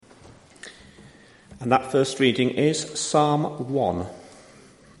And that first reading is Psalm 1.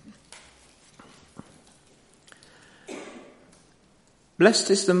 Blessed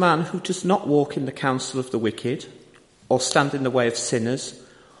is the man who does not walk in the counsel of the wicked, or stand in the way of sinners,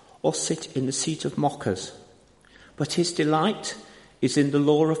 or sit in the seat of mockers. But his delight is in the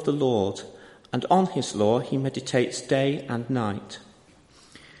law of the Lord, and on his law he meditates day and night.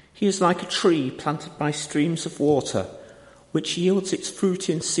 He is like a tree planted by streams of water, which yields its fruit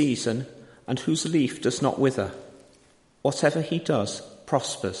in season, and whose leaf does not wither. Whatever he does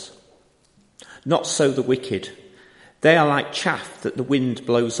prospers. Not so the wicked. They are like chaff that the wind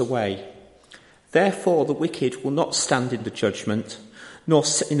blows away. Therefore the wicked will not stand in the judgment, nor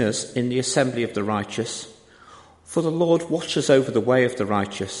sinners in the assembly of the righteous. For the Lord watches over the way of the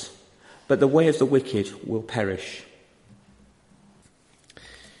righteous, but the way of the wicked will perish.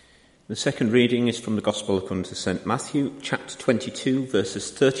 The second reading is from the Gospel according to St. Matthew, chapter 22, verses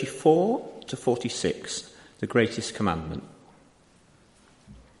 34 to 46, the greatest commandment.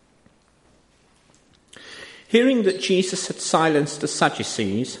 Hearing that Jesus had silenced the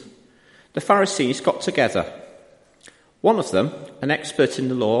Sadducees, the Pharisees got together. One of them, an expert in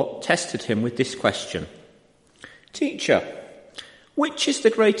the law, tested him with this question: "Teacher, which is the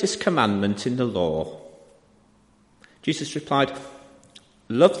greatest commandment in the law?" Jesus replied,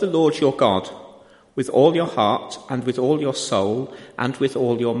 "Love the Lord your God with all your heart and with all your soul and with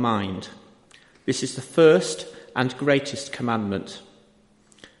all your mind. This is the first and greatest commandment.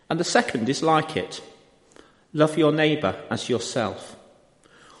 And the second is like it. Love your neighbour as yourself.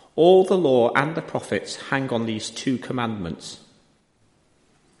 All the law and the prophets hang on these two commandments."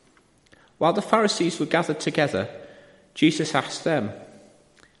 While the Pharisees were gathered together, Jesus asked them,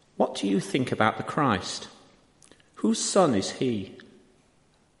 "What do you think about the Christ? Whose son is he?"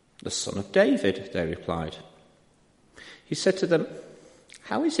 "The son of David," they replied. He said to them,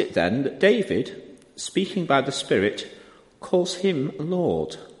 "How is it then that David, speaking by the Spirit, calls him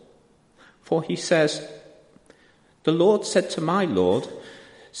Lord? For he says, 'The Lord said to my Lord,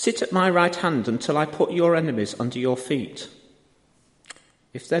 sit at my right hand until I put your enemies under your feet.'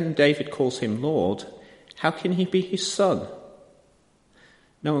 If then David calls him Lord, how can he be his son?"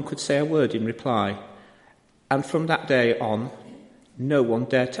 No one could say a word in reply, and from that day on, no one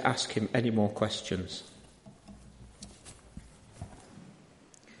dared to ask him any more questions.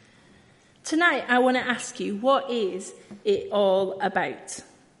 Tonight, I want to ask you, what is it all about?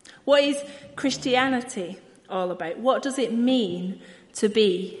 What is Christianity all about? What does it mean to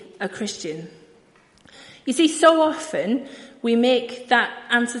be a Christian? You see, so often we make that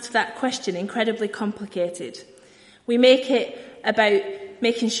answer to that question incredibly complicated. We make it about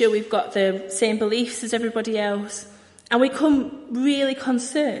making sure we've got the same beliefs as everybody else, and we become really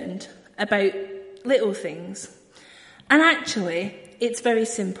concerned about little things. And actually, it's very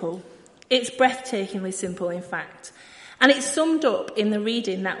simple. It's breathtakingly simple, in fact. And it's summed up in the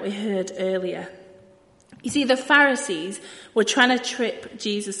reading that we heard earlier. You see, the Pharisees were trying to trip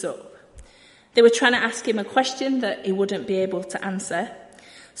Jesus up. They were trying to ask him a question that he wouldn't be able to answer.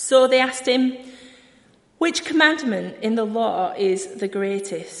 So they asked him, "Which commandment in the law is the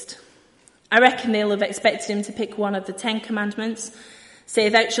greatest?" I reckon they'll have expected him to pick one of the 10 commandments, say,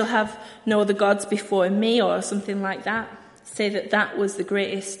 "Thou shalt have no other gods before me," or something like that. Say that that was the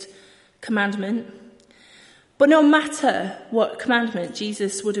greatest commandment. But no matter what commandment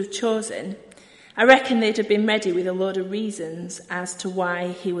Jesus would have chosen, I reckon they'd have been ready with a load of reasons as to why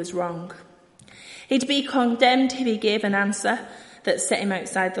he was wrong. He'd be condemned if he gave an answer that set him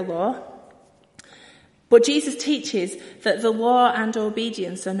outside the law. But Jesus teaches that the law and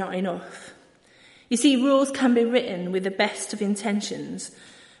obedience are not enough. You see, rules can be written with the best of intentions,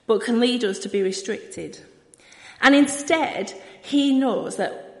 but can lead us to be restricted. And instead, he knows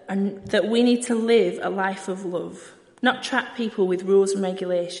that we need to live a life of love, not trap people with rules and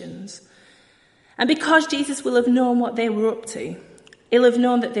regulations. And because Jesus will have known what they were up to, he'll have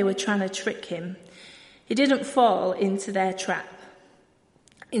known that they were trying to trick him. He didn't fall into their trap.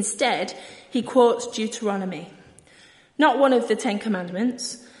 Instead, he quotes Deuteronomy, not one of the 10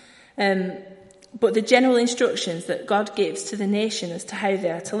 commandments, but the general instructions that God gives to the nation as to how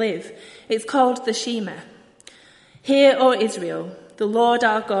they are to live. It's called the Shema. "Hear, O Israel, the Lord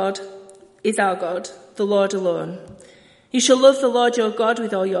our God is our God, the Lord alone. You shall love the Lord your God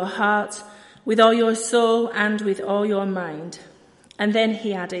with all your heart, with all your soul, and with all your mind." And then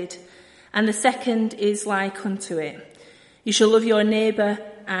he added, "And the second is like unto it. You shall love your neighbour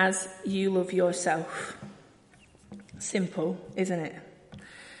as you love yourself." Simple, isn't it?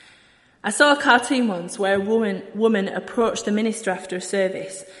 I saw a cartoon once where a woman approached the minister after a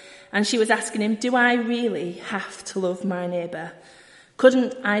service, and she was asking him, "Do I really have to love my neighbour?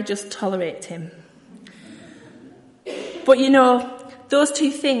 Couldn't I just tolerate him?" But you know, those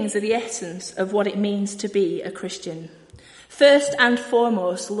two things are the essence of what it means to be a Christian. First and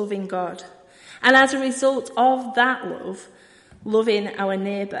foremost, loving God. And as a result of that love, loving our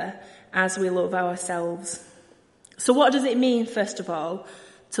neighbour as we love ourselves. So what does it mean, first of all,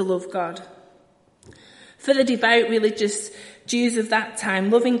 to love God? For the devout religious Jews of that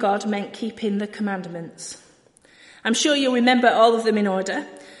time, loving God meant keeping the commandments. I'm sure you'll remember all of them in order.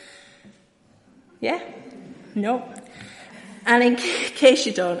 Yeah? No? And in case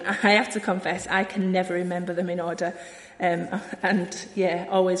you don't, I have to confess, I can never remember them in order.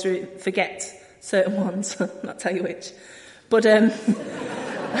 Always forget certain ones. Not tell you which. But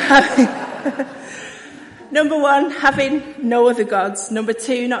number 1, having no other gods. Number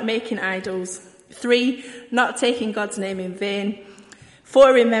 2, not making idols. 3, not taking God's name in vain.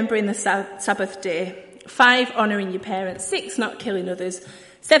 4, remembering the Sabbath day. 5, honouring your parents. 6, not killing others.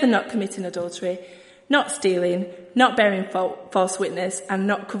 7, not committing adultery. Not stealing. Not bearing false witness. And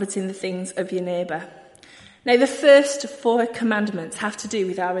not coveting the things of your neighbour. Now, the first 4 commandments have to do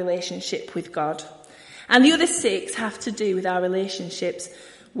with our relationship with God. And the other 6 have to do with our relationships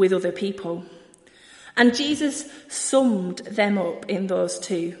with other people. And Jesus summed them up in those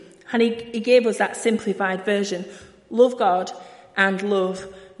 2. And he gave us that simplified version. Love God and love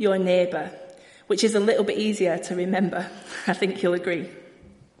your neighbour, which is a little bit easier to remember. I think you'll agree.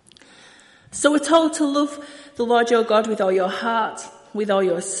 So we're told to love the Lord your God with all your heart, with all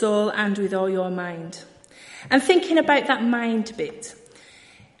your soul, and with all your mind. And thinking about that mind bit,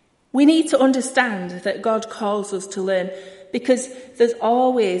 we need to understand that God calls us to learn, because there's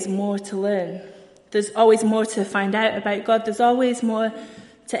always more to learn. There's always more to find out about God. There's always more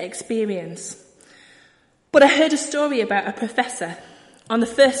to experience. But I heard a story about a professor. On the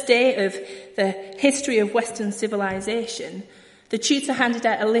first day of the history of Western civilization, the tutor handed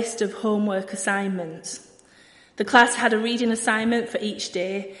out a list of homework assignments. The class had a reading assignment for each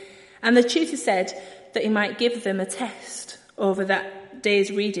day, and the tutor said that he might give them a test over that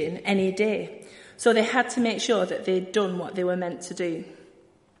day's reading any day. So they had to make sure that they'd done what they were meant to do.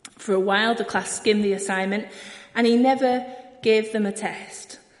 For a while, the class skimmed the assignment, and he never gave them a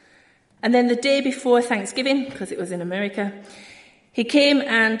test. And then the day before Thanksgiving, because it was in America, he came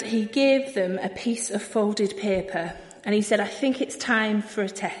and he gave them a piece of folded paper, and he said, "I think it's time for a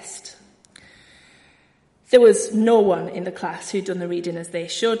test." There was no one in the class who'd done the reading as they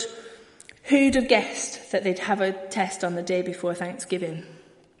should. Who'd have guessed that they'd have a test on the day before Thanksgiving?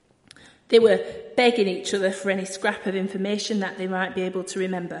 They were begging each other for any scrap of information that they might be able to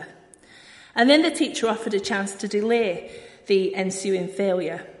remember. And then the teacher offered a chance to delay the ensuing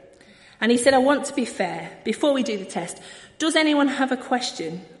failure. And he said, "I want to be fair. Before we do the test, does anyone have a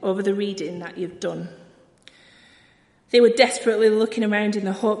question over the reading that you've done?" They were desperately looking around in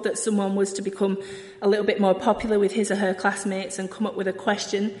the hope that someone was to become a little bit more popular with his or her classmates and come up with a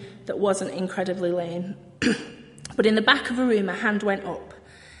question that wasn't incredibly lame. But in the back of a room, a hand went up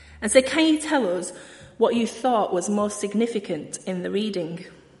and said, "Can you tell us what you thought was most significant in the reading?"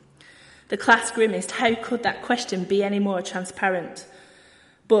 The class grimaced. How could that question be any more transparent?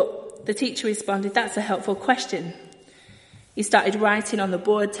 But the teacher responded, "That's a helpful question." He started writing on the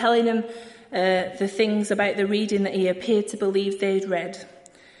board, telling them the things about the reading that he appeared to believe they'd read.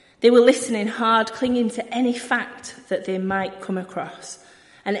 They were listening hard, clinging to any fact that they might come across,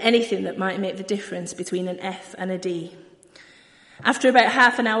 and anything that might make the difference between an F and a D. After about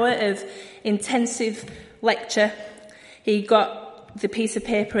half an hour of intensive lecture, he got the piece of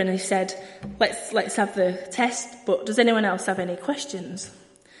paper and he said, let's have the test, but does anyone else have any questions?"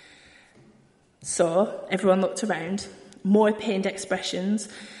 So everyone looked around, more pained expressions.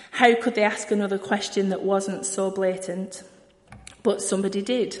 How could they ask another question that wasn't so blatant? But somebody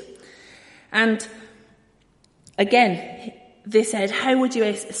did. And again, they said, "How would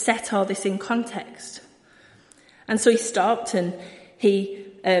you set all this in context?" And so he stopped and he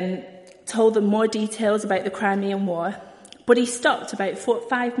told them more details about the Crimean War. But he stopped about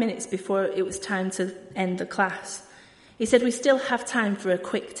 5 minutes before it was time to end the class. He said, "We still have time for a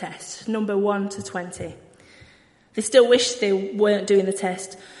quick test, number 1 to 20. They still wished they weren't doing the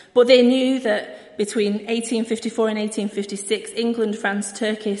test, but they knew that between 1854 and 1856, England, France,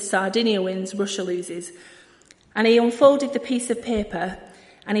 Turkey, Sardinia wins, Russia loses. And he unfolded the piece of paper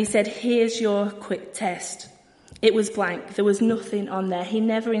and he said, "Here's your quick test." It was blank. There was nothing on there. He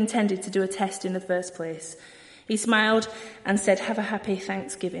never intended to do a test in the first place. He smiled and said, "Have a happy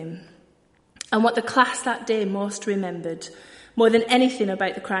Thanksgiving." And what the class that day most remembered, more than anything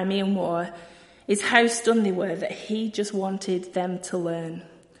about the Crimean War, is how stunned they were that he just wanted them to learn.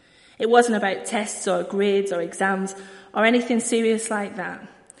 It wasn't about tests or grades or exams or anything serious like that.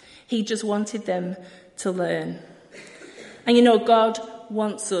 He just wanted them to learn. And you know, God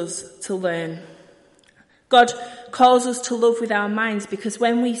wants us to learn. God calls us to love with our minds, because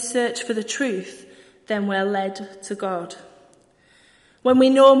when we search for the truth, then we're led to God. When we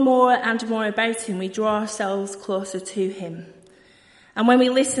know more and more about him, we draw ourselves closer to him. And when we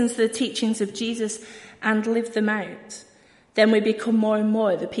listen to the teachings of Jesus and live them out, then we become more and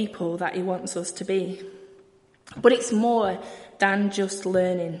more the people that he wants us to be. But it's more than just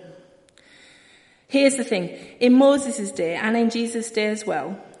learning. Here's the thing. In Moses' day, and in Jesus' day as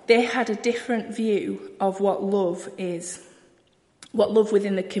well, they had a different view of what love is, what love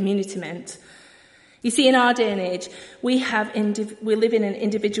within the community meant. You see, in our day and age, we live in an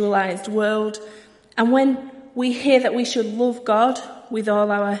individualised world, and when we hear that we should love God with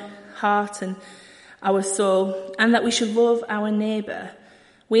all our heart and our soul, and that we should love our neighbour,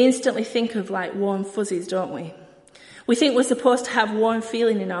 we instantly think of like warm fuzzies, don't we? We think we're supposed to have warm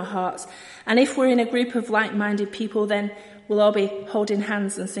feeling in our hearts, and if we're in a group of like-minded people, then we'll all be holding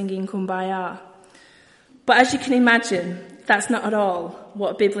hands and singing Kumbaya. But as you can imagine, that's not at all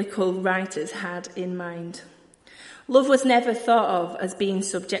what biblical writers had in mind. Love was never thought of as being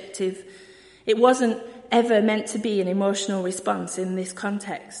subjective. It wasn't ever meant to be an emotional response in this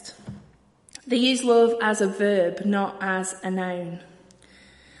context. They used love as a verb, not as a noun.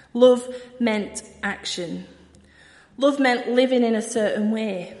 Love meant action. Love meant living in a certain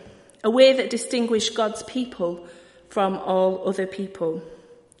way, a way that distinguished God's people from all other people.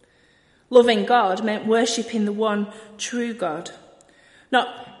 Loving God meant worshipping the one true God, not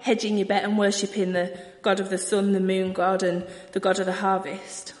hedging your bet and worshipping the God of the sun, the moon god, and the God of the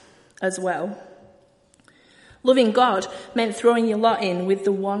harvest as well. Loving God meant throwing your lot in with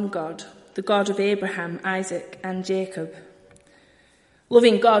the one God, the God of Abraham, Isaac, and Jacob.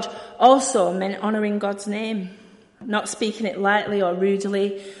 Loving God also meant honouring God's name, not speaking it lightly or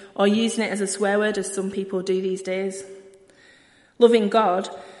rudely, or using it as a swear word as some people do these days. Loving God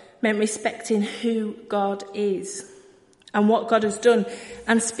meant respecting who God is and what God has done,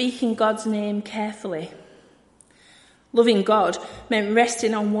 and speaking God's name carefully. Loving God meant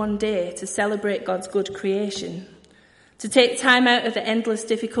resting on one day to celebrate God's good creation, to take time out of the endless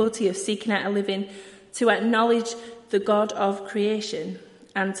difficulty of seeking out a living, to acknowledge the God of creation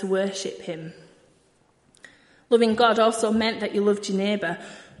and to worship him. Loving God also meant that you loved your neighbour,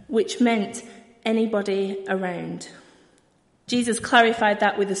 which meant anybody around. Jesus clarified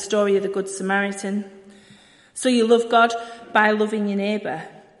that with the story of the Good Samaritan. So you love God by loving your neighbour,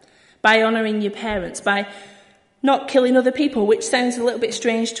 by honouring your parents, by not killing other people, which sounds a little bit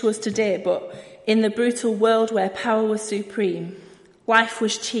strange to us today, but in the brutal world where power was supreme, life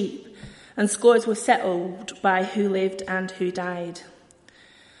was cheap, and scores were settled by who lived and who died.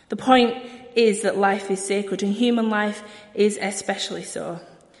 The point is that life is sacred, and human life is especially so.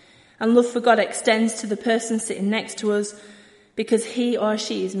 And love for God extends to the person sitting next to us, because he or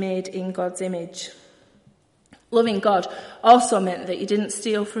she is made in God's image. Loving God also meant that you didn't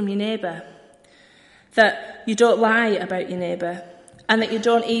steal from your neighbour, that you don't lie about your neighbour, and that you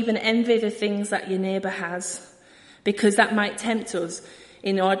don't even envy the things that your neighbour has, because that might tempt us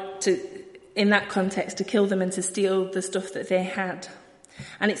in that context to kill them and to steal the stuff that they had.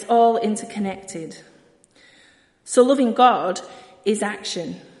 And it's all interconnected. So loving God is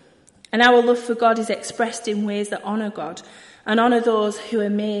action. And our love for God is expressed in ways that honour God and honour those who are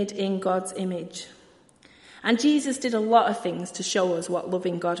made in God's image. And Jesus did a lot of things to show us what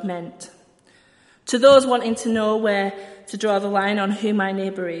loving God meant. To those wanting to know where to draw the line on who my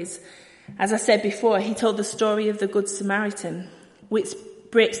neighbour is, as I said before, he told the story of the Good Samaritan, which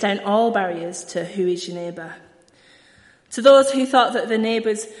breaks down all barriers to who is your neighbour. To those who thought that the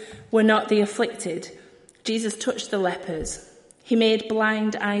neighbours were not the afflicted, Jesus touched the lepers. He made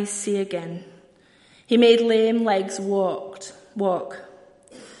blind eyes see again. He made lame legs walk.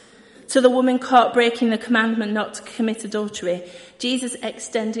 To the woman caught breaking the commandment not to commit adultery, Jesus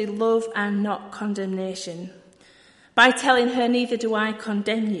extended love and not condemnation. By telling her, "Neither do I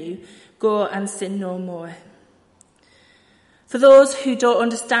condemn you, go and sin no more." For those who don't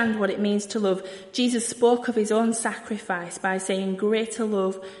understand what it means to love, Jesus spoke of his own sacrifice by saying, "Greater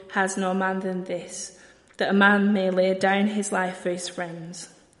love has no man than this, that a man may lay down his life for his friends."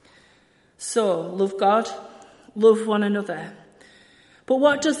 So, love God, love one another. But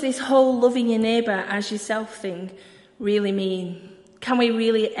what does this whole loving your neighbour as yourself thing really mean? Can we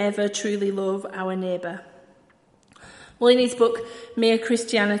really ever truly love our neighbour? Well, in his book, Mere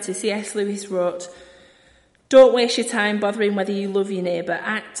Christianity, C.S. Lewis wrote, "Don't waste your time bothering whether you love your neighbour.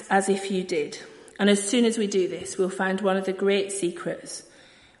 Act as if you did. And as soon as we do this, we'll find one of the great secrets.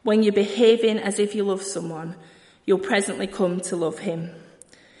 When you're behaving as if you love someone, you'll presently come to love him.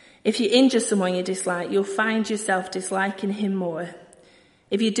 If you injure someone you dislike, you'll find yourself disliking him more.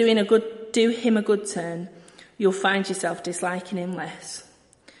 If you do him a good turn, you'll find yourself disliking him less.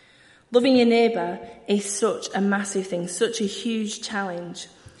 Loving your neighbour is such a massive thing, such a huge challenge.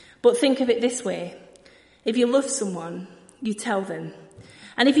 But think of it this way. If you love someone, you tell them.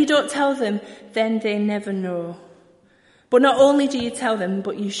 And if you don't tell them, then they never know. But not only do you tell them,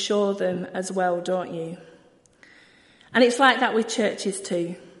 but you show them as well, don't you? And it's like that with churches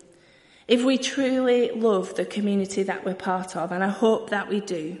too. If we truly love the community that we're part of, and I hope that we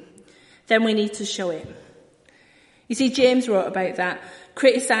do, then we need to show it. You see, James wrote about that,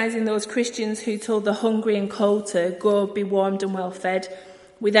 criticising those Christians who told the hungry and cold to go be warmed and well fed,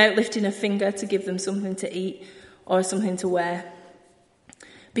 without lifting a finger to give them something to eat or something to wear.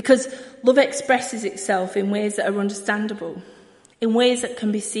 Because love expresses itself in ways that are understandable, in ways that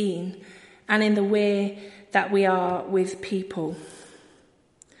can be seen, and in the way that we are with people.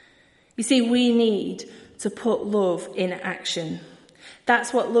 You see, we need to put love in action.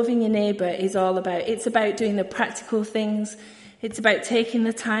 That's what loving your neighbour is all about. It's about doing the practical things. It's about taking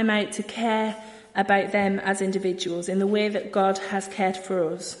the time out to care about them as individuals in the way that God has cared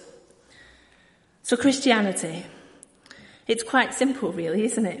for us. So Christianity, it's quite simple really,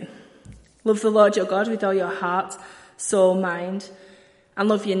 isn't it? Love the Lord your God with all your heart, soul, mind, and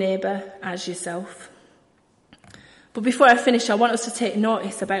love your neighbour as yourself. But before I finish, I want us to take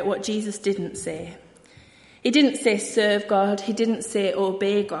notice about what Jesus didn't say. He didn't say serve God. He didn't say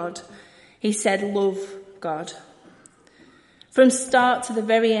obey God. He said love God. From start to the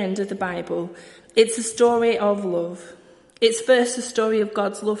very end of the Bible, it's a story of love. It's first the story of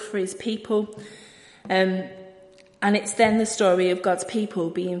God's love for his people, and it's then the story of God's people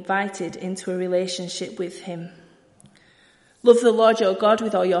being invited into a relationship with him. Love the Lord your God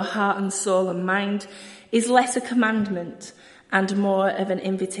with all your heart and soul and mind is less a commandment and more of an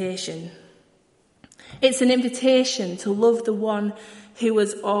invitation. It's an invitation to love the one who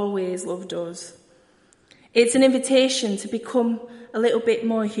has always loved us. It's an invitation to become a little bit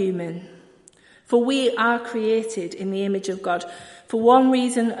more human. For we are created in the image of God for one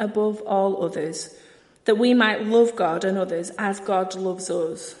reason above all others, that we might love God and others as God loves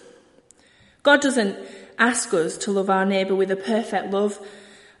us. God doesn't ask us to love our neighbour with a perfect love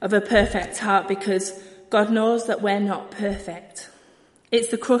of a perfect heart because God knows that we're not perfect. It's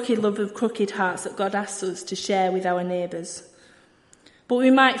the crooked love of crooked hearts that God asks us to share with our neighbours. But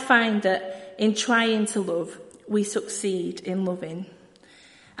we might find that in trying to love, we succeed in loving.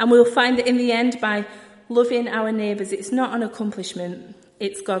 And we'll find that in the end, by loving our neighbours, it's not an accomplishment,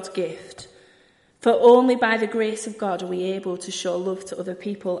 it's God's gift. For only by the grace of God are we able to show love to other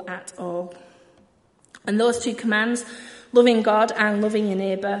people at all. And those two commands, loving God and loving your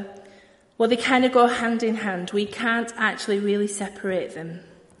neighbour, well, they kind of go hand in hand. We can't actually really separate them.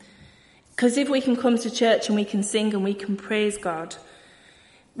 Because if we can come to church and we can sing and we can praise God,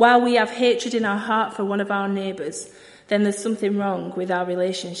 while we have hatred in our heart for one of our neighbours, then there's something wrong with our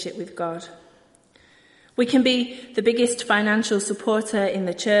relationship with God. We can be the biggest financial supporter in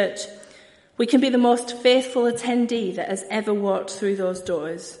the church. We can be the most faithful attendee that has ever walked through those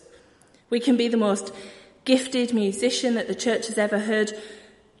doors. We can be the most gifted musician that the church has ever heard.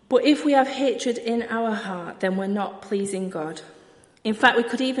 But if we have hatred in our heart, then we're not pleasing God. In fact, we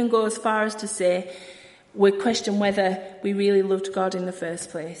could even go as far as to say we question whether we really loved God in the first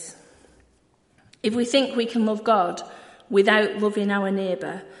place. If we think we can love God without loving our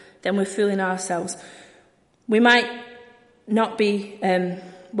neighbour, then we're fooling ourselves. We might not be,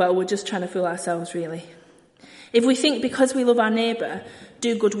 we're just trying to fool ourselves, really. If we think because we love our neighbour,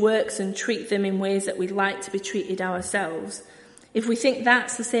 do good works and treat them in ways that we'd like to be treated ourselves, if we think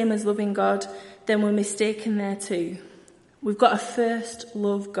that's the same as loving God, then we're mistaken there too. We've got to first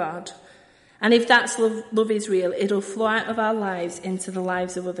love God. And if that's love is real, it'll flow out of our lives into the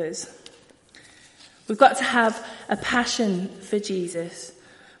lives of others. We've got to have a passion for Jesus,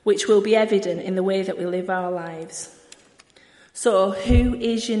 which will be evident in the way that we live our lives. So, who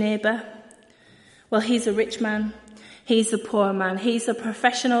is your neighbour? Well, he's a rich man, he's a poor man, he's a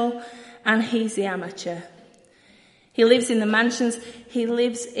professional, and he's the amateur. He lives in the mansions, he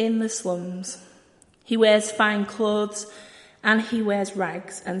lives in the slums. He wears fine clothes, and he wears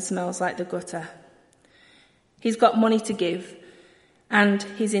rags and smells like the gutter. He's got money to give, and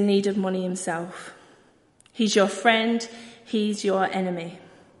he's in need of money himself. He's your friend, he's your enemy.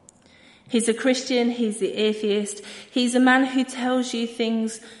 He's a Christian, he's the atheist. He's a man who tells you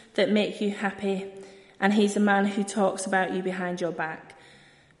things that make you happy, and he's a man who talks about you behind your back.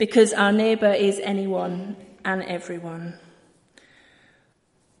 Because our neighbour is anyone and everyone.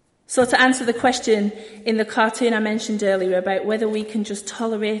 So to answer the question in the cartoon I mentioned earlier about whether we can just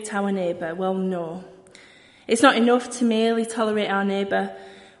tolerate our neighbour, well, no. It's not enough to merely tolerate our neighbour.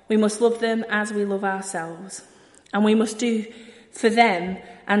 We must love them as we love ourselves. And we must do for them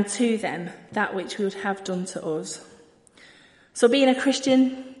and to them that which we would have done to us. So being a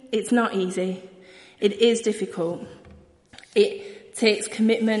Christian, it's not easy. It is difficult. It takes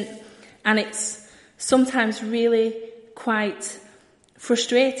commitment, and it's sometimes really quite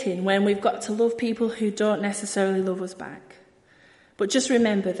frustrating when we've got to love people who don't necessarily love us back. But just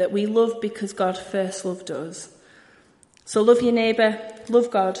remember that we love because God first loved us. So love your neighbour,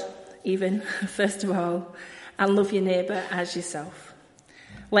 love God even, first of all, and love your neighbour as yourself.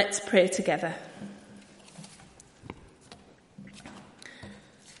 Let's pray together.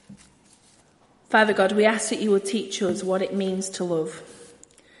 Father God, we ask that you will teach us what it means to love.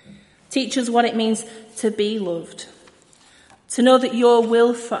 Teach us what it means to be loved. To know that your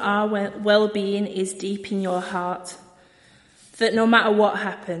will for our well-being is deep in your heart. That no matter what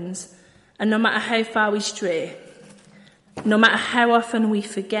happens, and no matter how far we stray, no matter how often we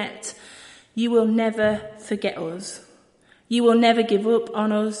forget, you will never forget us. You will never give up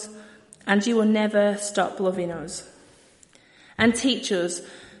on us, and you will never stop loving us. And teach us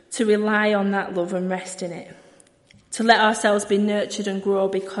to rely on that love and rest in it. To let ourselves be nurtured and grow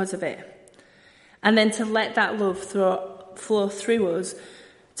because of it. And then to let that love flow through us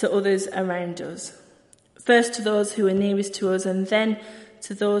to others around us. First to those who are nearest to us, and then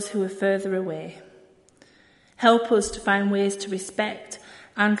to those who are further away. Help us to find ways to respect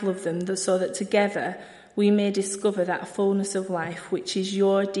and love them, so that together we may discover that fullness of life which is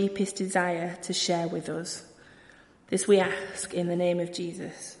your deepest desire to share with us. This we ask in the name of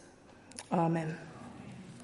Jesus. Amen.